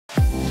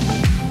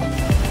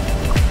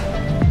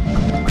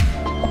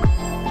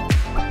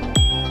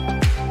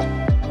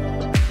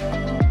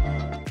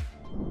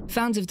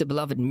Fans of the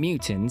beloved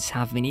Mutants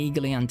have been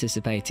eagerly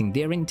anticipating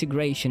their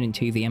integration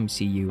into the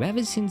MCU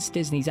ever since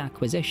Disney's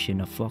acquisition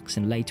of Fox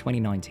in late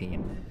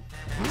 2019.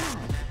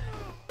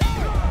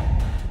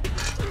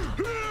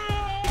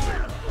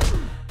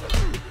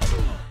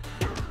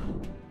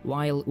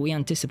 While we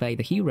anticipate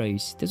the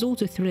heroes, there's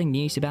also thrilling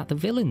news about the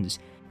villains.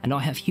 And I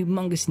have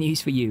humongous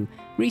news for you.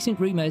 Recent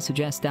rumors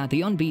suggest that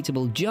the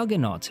unbeatable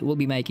Juggernaut will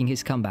be making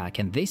his comeback,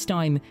 and this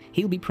time,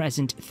 he'll be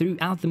present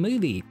throughout the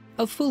movie.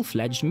 A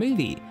full-fledged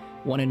movie.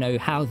 Want to know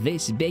how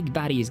this big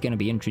baddie is going to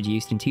be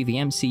introduced into the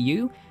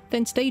MCU?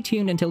 Then stay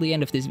tuned until the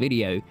end of this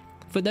video.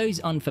 For those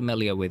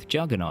unfamiliar with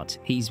Juggernaut,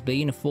 he's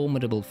been a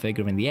formidable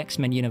figure in the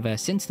X-Men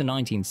universe since the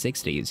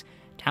 1960s.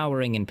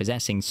 Towering and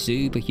possessing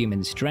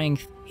superhuman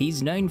strength,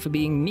 he's known for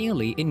being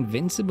nearly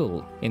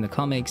invincible. In the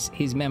comics,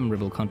 his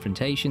memorable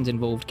confrontations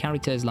involved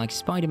characters like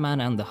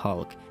Spider-Man and the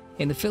Hulk.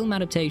 In the film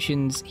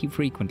adaptations, he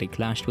frequently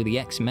clashed with the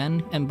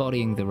X-Men,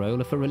 embodying the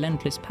role of a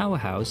relentless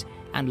powerhouse,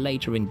 and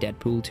later in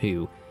Deadpool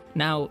 2.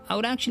 Now, I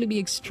would actually be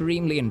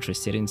extremely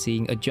interested in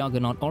seeing a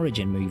Juggernaut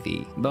origin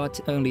movie, but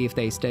only if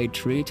they stayed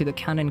true to the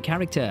canon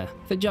character.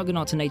 The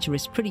Juggernaut's nature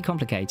is pretty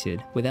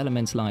complicated, with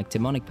elements like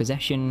demonic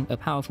possession, a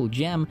powerful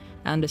gem,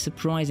 and a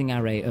surprising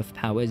array of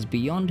powers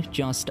beyond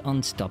just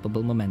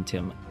unstoppable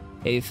momentum.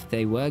 If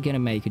they were gonna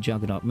make a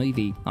Juggernaut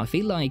movie, I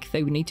feel like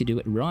they would need to do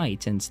it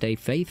right and stay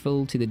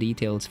faithful to the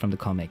details from the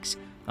comics.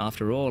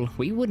 After all,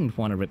 we wouldn't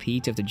want a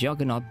repeat of the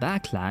Juggernaut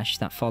backlash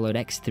that followed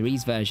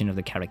X3's version of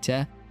the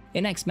character.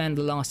 In X-Men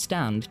The Last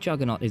Stand,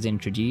 Juggernaut is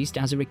introduced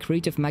as a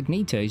recruit of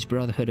Magneto's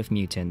Brotherhood of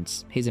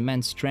Mutants. His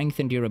immense strength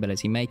and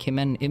durability make him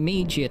an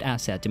immediate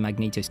asset to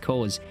Magneto's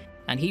cause,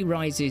 and he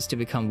rises to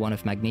become one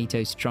of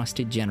Magneto's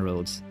trusted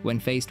generals.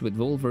 When faced with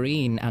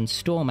Wolverine and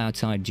Storm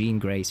outside Jean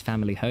Grey's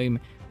family home,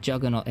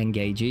 Juggernaut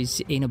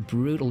engages in a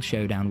brutal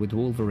showdown with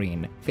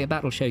Wolverine. Their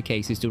battle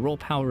showcases the raw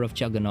power of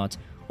Juggernaut,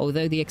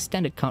 although the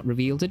extended cut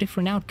reveals a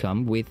different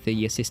outcome with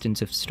the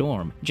assistance of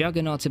Storm.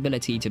 Juggernaut's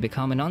ability to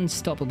become an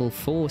unstoppable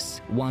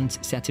force once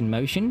set in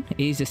motion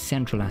is a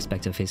central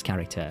aspect of his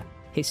character.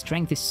 His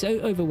strength is so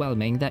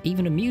overwhelming that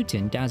even a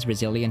mutant as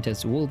resilient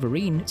as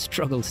Wolverine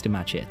struggles to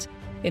match it.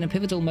 In a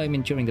pivotal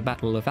moment during the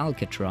Battle of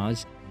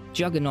Alcatraz,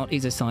 Juggernaut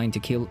is assigned to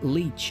kill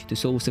Leech, the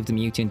source of the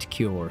mutant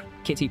cure.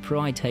 Kitty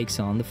Pryde takes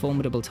on the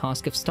formidable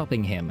task of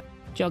stopping him.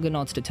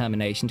 Juggernaut's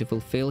determination to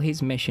fulfill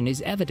his mission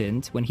is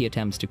evident when he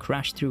attempts to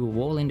crash through a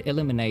wall and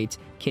eliminate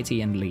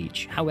Kitty and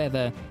Leech.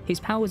 However, his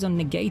powers are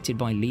negated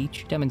by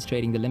Leech,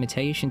 demonstrating the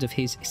limitations of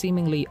his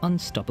seemingly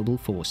unstoppable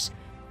force.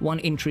 One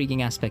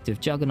intriguing aspect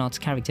of Juggernaut's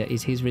character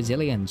is his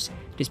resilience.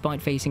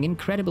 Despite facing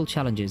incredible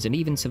challenges and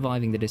even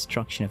surviving the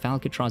destruction of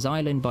Alcatraz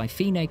Island by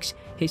Phoenix,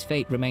 his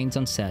fate remains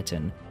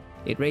uncertain.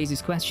 It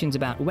raises questions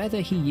about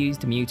whether he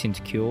used the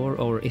mutant cure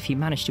or if he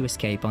managed to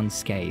escape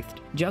unscathed.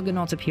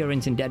 Juggernaut's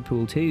appearance in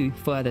Deadpool 2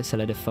 further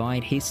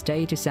solidified his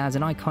status as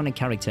an iconic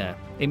character.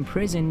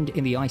 Imprisoned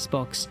in the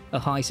Icebox, a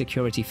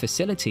high-security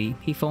facility,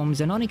 he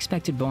forms an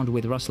unexpected bond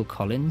with Russell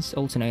Collins,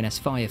 also known as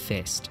Fire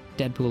Fist.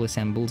 Deadpool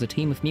assembles a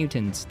team of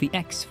mutants, the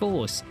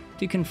X-Force,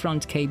 to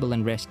confront Cable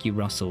and rescue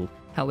Russell.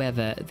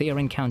 However, their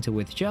encounter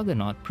with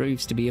Juggernaut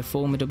proves to be a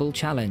formidable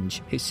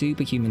challenge. His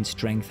superhuman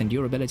strength and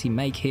durability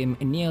make him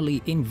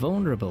nearly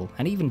invulnerable,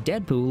 and even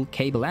Deadpool,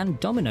 Cable, and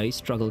Domino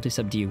struggle to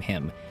subdue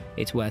him.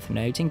 It's worth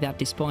noting that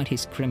despite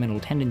his criminal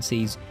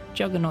tendencies,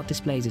 Juggernaut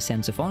displays a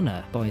sense of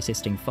honor by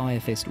assisting Fire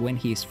Fist when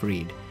he is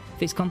freed.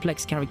 This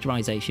complex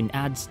characterization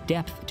adds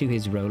depth to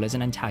his role as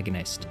an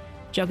antagonist.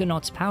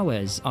 Juggernaut's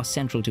powers are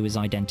central to his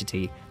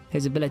identity.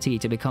 His ability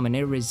to become an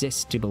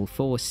irresistible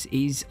force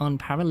is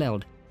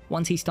unparalleled.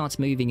 Once he starts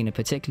moving in a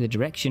particular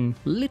direction,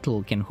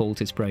 little can halt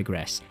his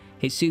progress.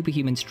 His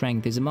superhuman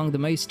strength is among the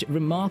most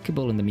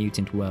remarkable in the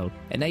mutant world,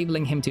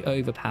 enabling him to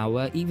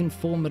overpower even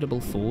formidable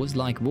foes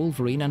like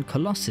Wolverine and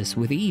Colossus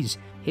with ease.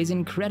 His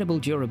incredible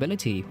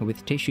durability,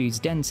 with tissues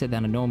denser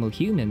than a normal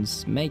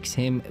human's, makes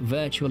him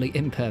virtually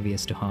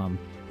impervious to harm.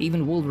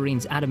 Even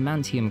Wolverine's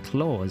adamantium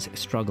claws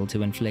struggle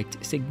to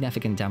inflict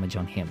significant damage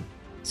on him.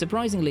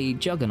 Surprisingly,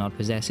 Juggernaut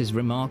possesses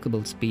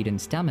remarkable speed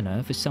and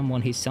stamina for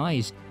someone his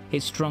size.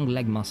 His strong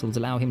leg muscles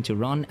allow him to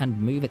run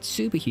and move at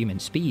superhuman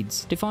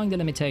speeds, defying the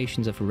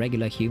limitations of a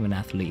regular human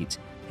athlete.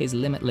 His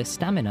limitless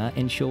stamina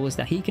ensures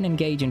that he can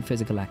engage in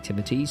physical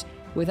activities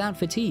without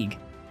fatigue.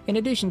 In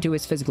addition to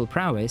his physical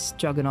prowess,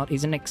 Juggernaut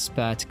is an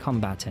expert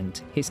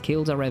combatant. His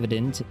skills are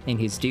evident in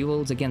his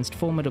duels against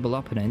formidable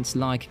opponents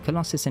like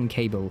Colossus and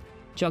Cable.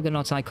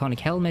 Juggernaut's iconic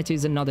helmet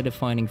is another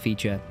defining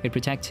feature. It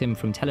protects him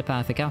from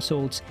telepathic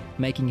assaults,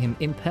 making him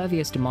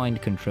impervious to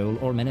mind control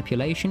or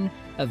manipulation,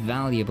 a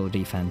valuable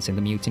defense in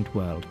the mutant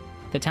world.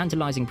 The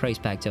tantalizing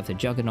prospect of the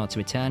Juggernaut's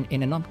return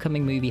in an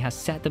upcoming movie has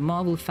set the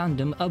Marvel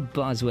fandom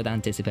abuzz with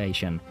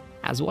anticipation.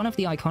 As one of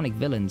the iconic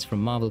villains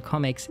from Marvel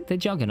Comics, the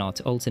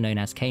Juggernaut, also known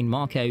as Cain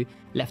Marko,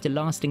 left a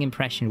lasting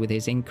impression with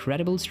his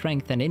incredible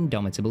strength and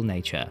indomitable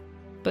nature.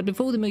 But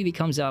before the movie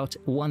comes out,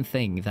 one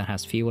thing that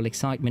has fueled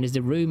excitement is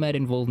the rumored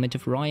involvement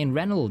of Ryan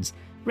Reynolds.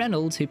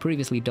 Reynolds, who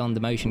previously donned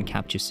the motion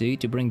capture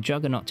suit to bring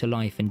Juggernaut to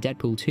life in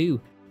Deadpool 2,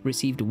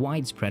 received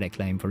widespread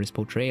acclaim for his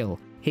portrayal.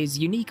 His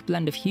unique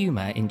blend of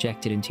humor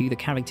injected into the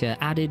character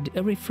added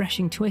a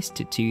refreshing twist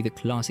to the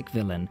classic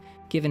villain.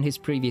 Given his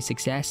previous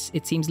success,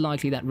 it seems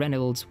likely that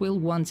Reynolds will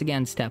once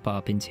again step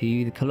up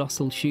into the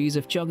colossal shoes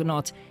of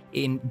Juggernaut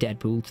in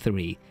Deadpool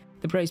 3.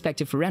 The prospect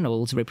of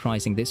Reynolds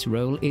reprising this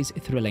role is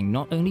thrilling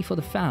not only for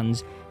the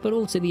fans, but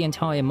also the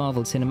entire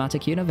Marvel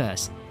Cinematic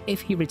Universe.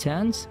 If he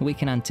returns, we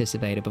can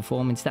anticipate a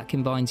performance that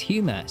combines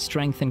humor,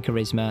 strength and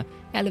charisma,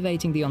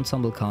 elevating the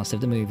ensemble cast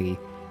of the movie.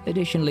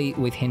 Additionally,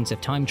 with hints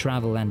of time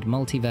travel and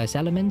multiverse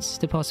elements,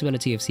 the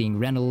possibility of seeing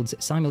Reynolds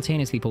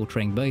simultaneously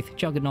portraying both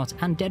Juggernaut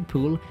and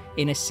Deadpool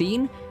in a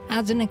scene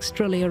adds an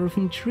extra layer of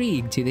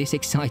intrigue to this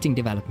exciting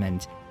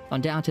development.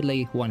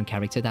 Undoubtedly, one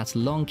character that's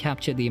long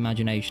captured the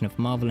imagination of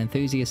Marvel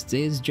enthusiasts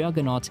is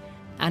Juggernaut,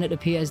 and it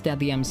appears that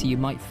the MCU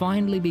might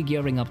finally be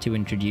gearing up to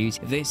introduce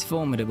this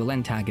formidable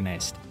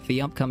antagonist.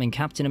 The upcoming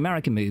Captain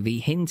America movie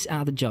hints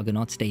at the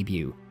Juggernaut's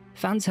debut.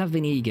 Fans have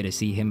been eager to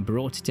see him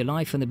brought to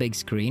life on the big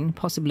screen,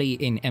 possibly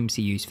in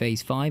MCU's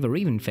Phase 5 or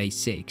even Phase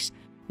 6.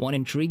 One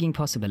intriguing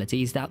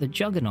possibility is that the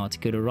Juggernaut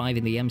could arrive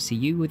in the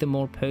MCU with a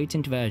more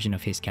potent version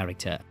of his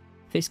character.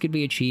 This could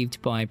be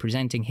achieved by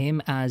presenting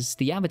him as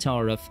the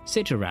avatar of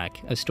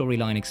Cyttorak, a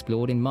storyline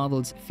explored in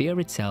Marvel's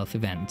Fear Itself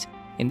event.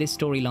 In this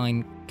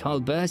storyline, Carl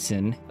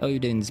Burson,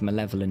 Odin's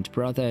malevolent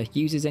brother,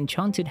 uses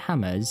enchanted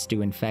hammers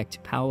to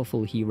infect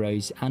powerful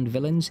heroes and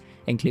villains,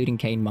 including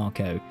Cain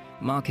Marko.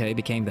 Marko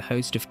became the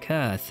host of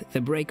Kurth,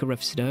 the Breaker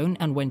of Stone,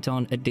 and went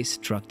on a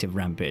destructive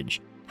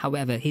rampage.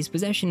 However, his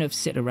possession of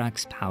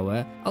Cyttorak's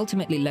power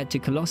ultimately led to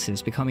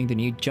Colossus becoming the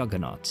new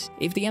Juggernaut.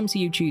 If the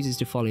MCU chooses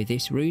to follow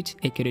this route,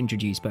 it could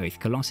introduce both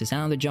Colossus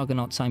and the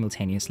Juggernaut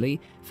simultaneously,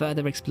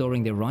 further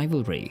exploring their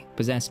rivalry.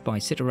 Possessed by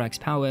Cyttorak's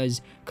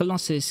powers,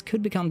 Colossus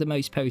could become the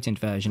most potent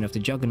version of the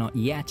Juggernaut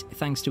yet,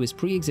 thanks to his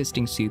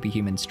pre-existing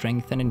superhuman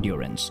strength and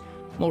endurance.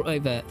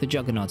 Moreover, the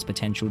Juggernaut's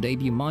potential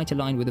debut might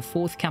align with the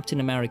fourth Captain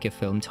America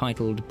film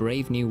titled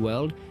Brave New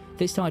World.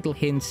 This title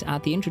hints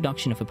at the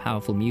introduction of a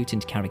powerful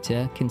mutant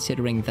character,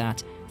 considering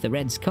that the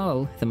Red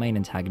Skull, the main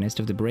antagonist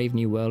of the Brave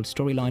New World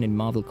storyline in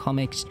Marvel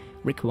Comics,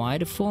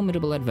 required a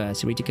formidable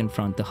adversary to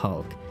confront the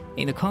Hulk.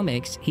 In the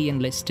comics, he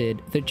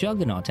enlisted the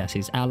Juggernaut as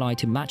his ally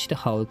to match the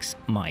Hulk's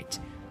might.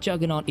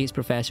 Juggernaut is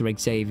Professor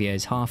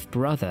Xavier's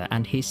half-brother,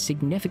 and his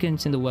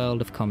significance in the world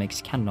of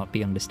comics cannot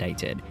be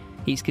understated.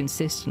 He's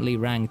consistently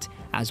ranked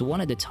as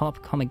one of the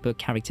top comic book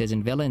characters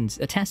and villains,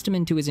 a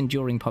testament to his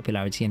enduring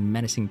popularity and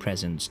menacing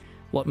presence.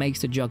 What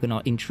makes the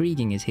Juggernaut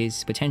intriguing is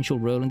his potential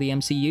role in the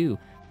MCU.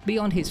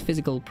 Beyond his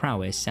physical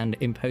prowess and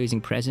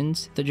imposing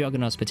presence, the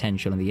Juggernaut's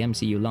potential in the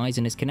MCU lies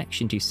in his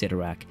connection to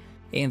Cyttorak.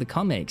 In the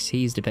comics,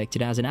 he's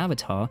depicted as an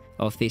avatar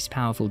of this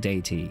powerful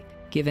deity.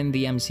 Given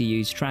the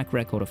MCU's track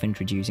record of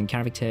introducing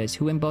characters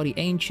who embody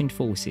ancient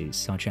forces,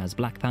 such as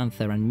Black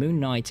Panther and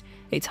Moon Knight,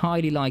 it's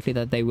highly likely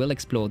that they will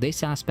explore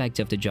this aspect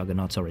of the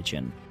Juggernaut's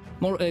origin.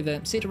 Moreover,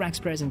 Cyttorak's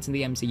presence in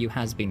the MCU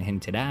has been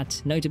hinted at,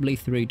 notably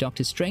through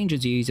Doctor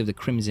Strange's use of the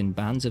Crimson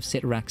Bands of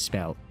Cyttorak's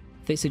spell.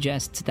 This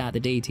suggests that the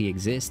deity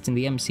exists in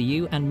the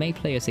MCU and may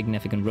play a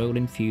significant role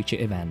in future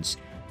events.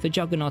 The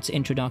Juggernaut's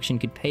introduction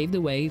could pave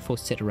the way for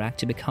Cyttorak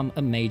to become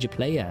a major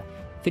player.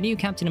 The new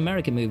Captain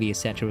America movie is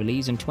set to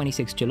release on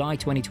 26 July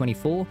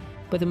 2024,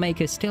 but the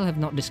makers still have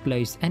not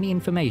disclosed any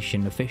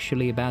information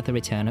officially about the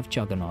return of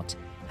Juggernaut.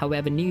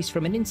 However, news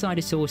from an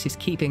insider source is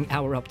keeping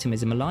our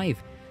optimism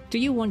alive. Do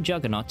you want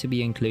Juggernaut to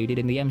be included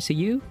in the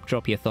MCU?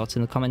 Drop your thoughts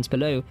in the comments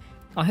below.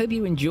 I hope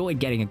you enjoyed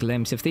getting a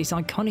glimpse of this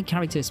iconic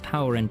character's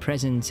power and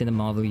presence in the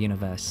Marvel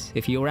Universe.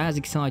 If you're as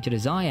excited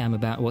as I am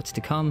about what's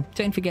to come,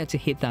 don't forget to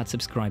hit that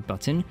subscribe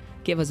button,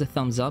 give us a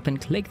thumbs up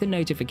and click the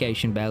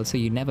notification bell so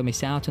you never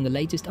miss out on the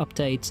latest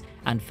updates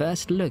and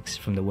first looks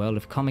from the world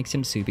of comics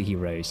and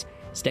superheroes.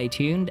 Stay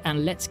tuned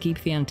and let's keep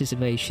the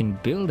anticipation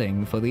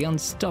building for the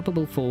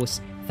unstoppable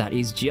force that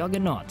is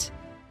Juggernaut.